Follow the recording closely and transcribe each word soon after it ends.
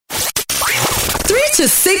to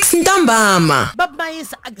 6 ntambama. Baba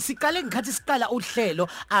Mayisa siqale ngikhathi siqala uhlelo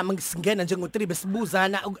singena nje ngo3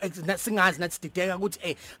 besibuzana singazi nathi sidideka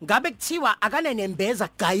ukuthi ngabe kuthiwa Akananembeza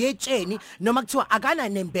gayetsheni noma kuthiwa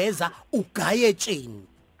Akananembeza ugayetsheni.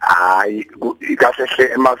 Hayi kahle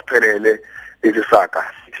hle emasiphelele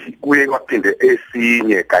isaka kuye kwaphinde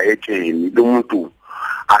esinye gayetsheni lomuntu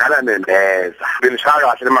Akananembeza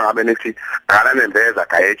benishaya kahle mangabe nithi Akananembeza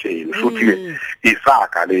gayetsheni futhi ke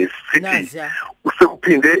isaka lesithi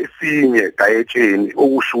usekuphinde esinye gayetsheni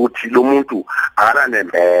okusho ukuthi lo muntu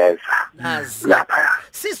Akananembeza lapha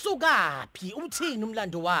sisukapi uthini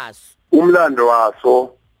umlando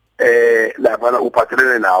waso lapha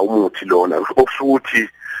uphathelene nawo umuthi lona okusho ukuthi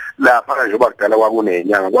lapha njengoba kudala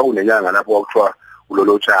kwakunenyanga lapho kwakuthiwa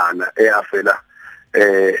ulolotshana eyafela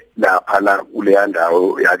lapha la kule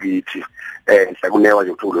ndawo yakithi mhla kunewa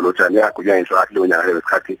nje ukuthulo lotshani yagunya ngisho athi lo nyaka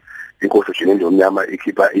lesikhathi inkosi ejini ndiyomnyama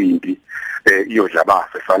ikhipha impi iyodla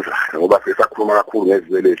bafe esandlwane ngoba sesakhuluma kakhulu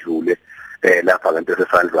ngezizwe ledlule lapha ngento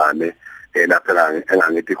esesandlwane lapha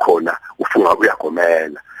engangithi khona ufunga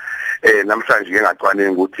uyagomela namhlanje ke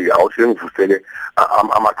ngacwaninga ukuthi awuthi ngivusele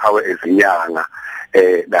amaqhawe ezinyanga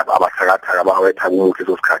lapha abasakathaka bawetha umuthi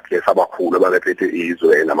sosikhathi esabakhulu ababephethe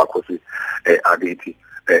izwe namakhosi akithi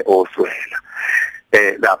oswela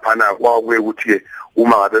lapha na kwakuye ukuthi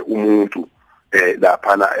uma ngabe umuntu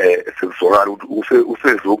lapha na sekuzokala ukuthi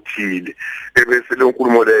usezokuthile ebese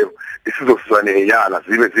lenkulumo leyo isizosizwa nenyanga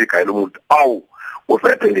zibe zigayela umuntu awu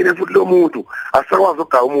usephendile futhi lo muntu asakwazi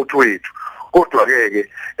ukugaya umuthi wethu kodwa ke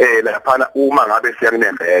lapha uma ngabe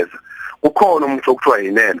siyakunembeza ukhona umuntu okuthiwa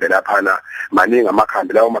yinembe lapha na maningi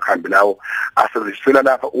amakhambi lawo asebenzisela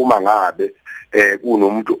lapha uma ngabe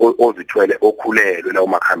kunomuntu ozithwele okhulelwe lawo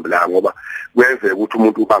makhambi la ngoba kwenze ukuthi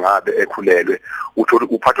umuntu uma ngabe ekhulelwe uthola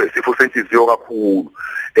uphathwa isifo senhliziyo kakhulu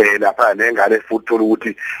lapha nengane futhi thola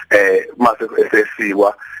ukuthi mase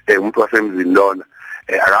esesikwa umuntu wasemzini lona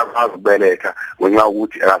akakwazi ukubeletha ngenxa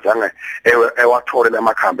ukuthi akazange ewathole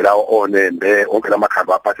lamakhambi lawo onembe onke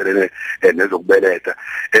lamakhambi aphathelene nezokubeletha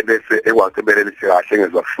ebese ekwasebelela kahle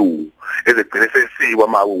ngezwa kuhlungu ezegcine sesikwa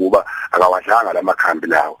makuba akawadlanga lamakhambi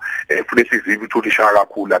lawo futhi izibi ukuthi ishaka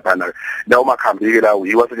kakhulu lapha lawo makhambi ke lawo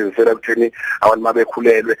yiwa setshenzisela kutheni abantu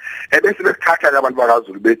mabekhulelwe ebese besithatha abantu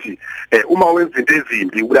bakaZulu bethi uma wenza into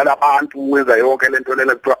ezimbi ulala abantu wenza yonke lento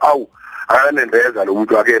lena kuthiwa awu Akananembeza lo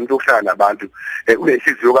muntu ake umuntu ohlala nabantu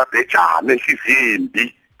unenhliziyo kabhejana nenhliziyo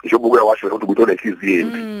imbi njengoba uya washo ukuthi umuntu onenhliziyo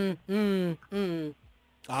imbi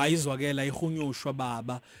hayi izwakela ihunyushwa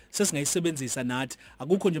baba sesingayisebenzisa nathi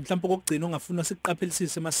akukho nje mhlawumbe kokugcina ongafuna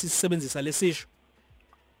siqaphelisise masisebenzisa lesisho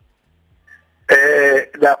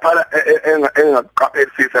lapha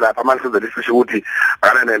engaqaphelisisa lapha manje sizolisisho ukuthi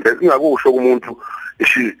Akananembeza ingakusho kumuntu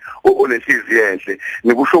onenhliziyo enhle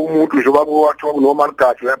nikusho umuntu njengoba kwathiwa kunoma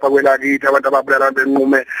ligadi lapha kwelakithi abantu ababulala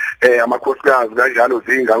benqume amakhosikazi kanjalo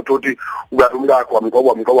zinga uthi ukazi umkakho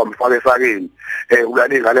wamqoba mfaka esakeni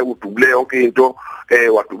ulala ingane udubule yonke into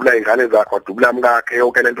wadubula ingane zakhe wadubula umkakhe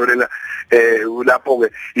yonke lento lena lapho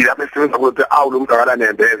ke ilapho esebenza ukuthi awu lo muntu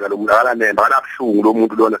Akananembeza lo muntu Akananemba akabuhlungu lo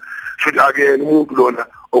muntu lona futhi ake umuntu lona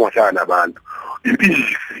ongahlala nabantu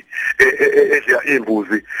impisi edla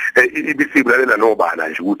imbuzi ibisibulela nobala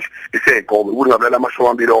nje ukuthi iseqome ukuthi ngabulala amashumi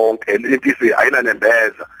amabili onke impisi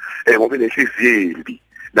ayinanembeza ngoba inenhliziyo imbi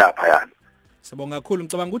lapha yana Sibonga kakhulu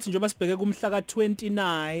ngicabanga ukuthi njengoba sibheke kumhla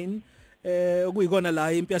ka29 okuyikona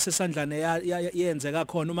la impi yasesandlane yenzeka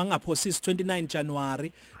khona uma ngaphosisi 29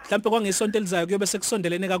 January mhlawumbe kwangesonto elizayo kuyobe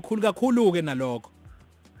sekusondelene kakhulu ke nalokho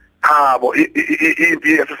Habo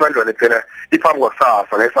impi yasesandlane phela iphambi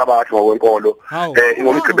kwakusasa ngesabathi ngokwenkolo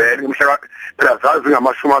ngomgqibelo ngomhla phela zazi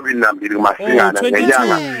ngamashumi 22 kumasingana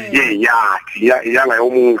ngenyanga yenyathi inyanga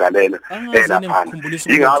yomunga lena lapha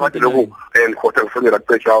ingaba lokho ngikhotha ngifundela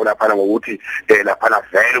kucechawo lapha ngokuthi lapha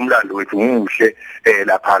vele umlando wethu umuhle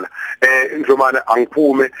lapha njomana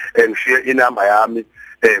angiphume ngishiye inamba yami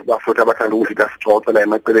bafuthi abathanda ukuthi asixoxe la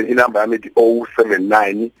emaceleni inamba yami ithi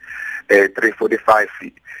 079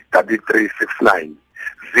 345 3369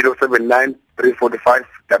 079 345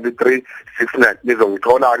 3369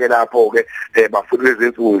 nizongithola ke lapho ke bafuthi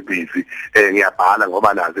bezinsuku busy ngiyabhala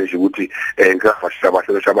ngoba nazo nje ukuthi ngiyafasha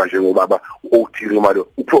abahlelo shabanje ngobaba ukuthini malo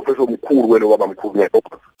uprofessor omkhulu kwelo baba mkhulu ngeke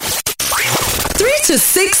 3 to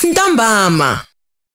 6 ntambama.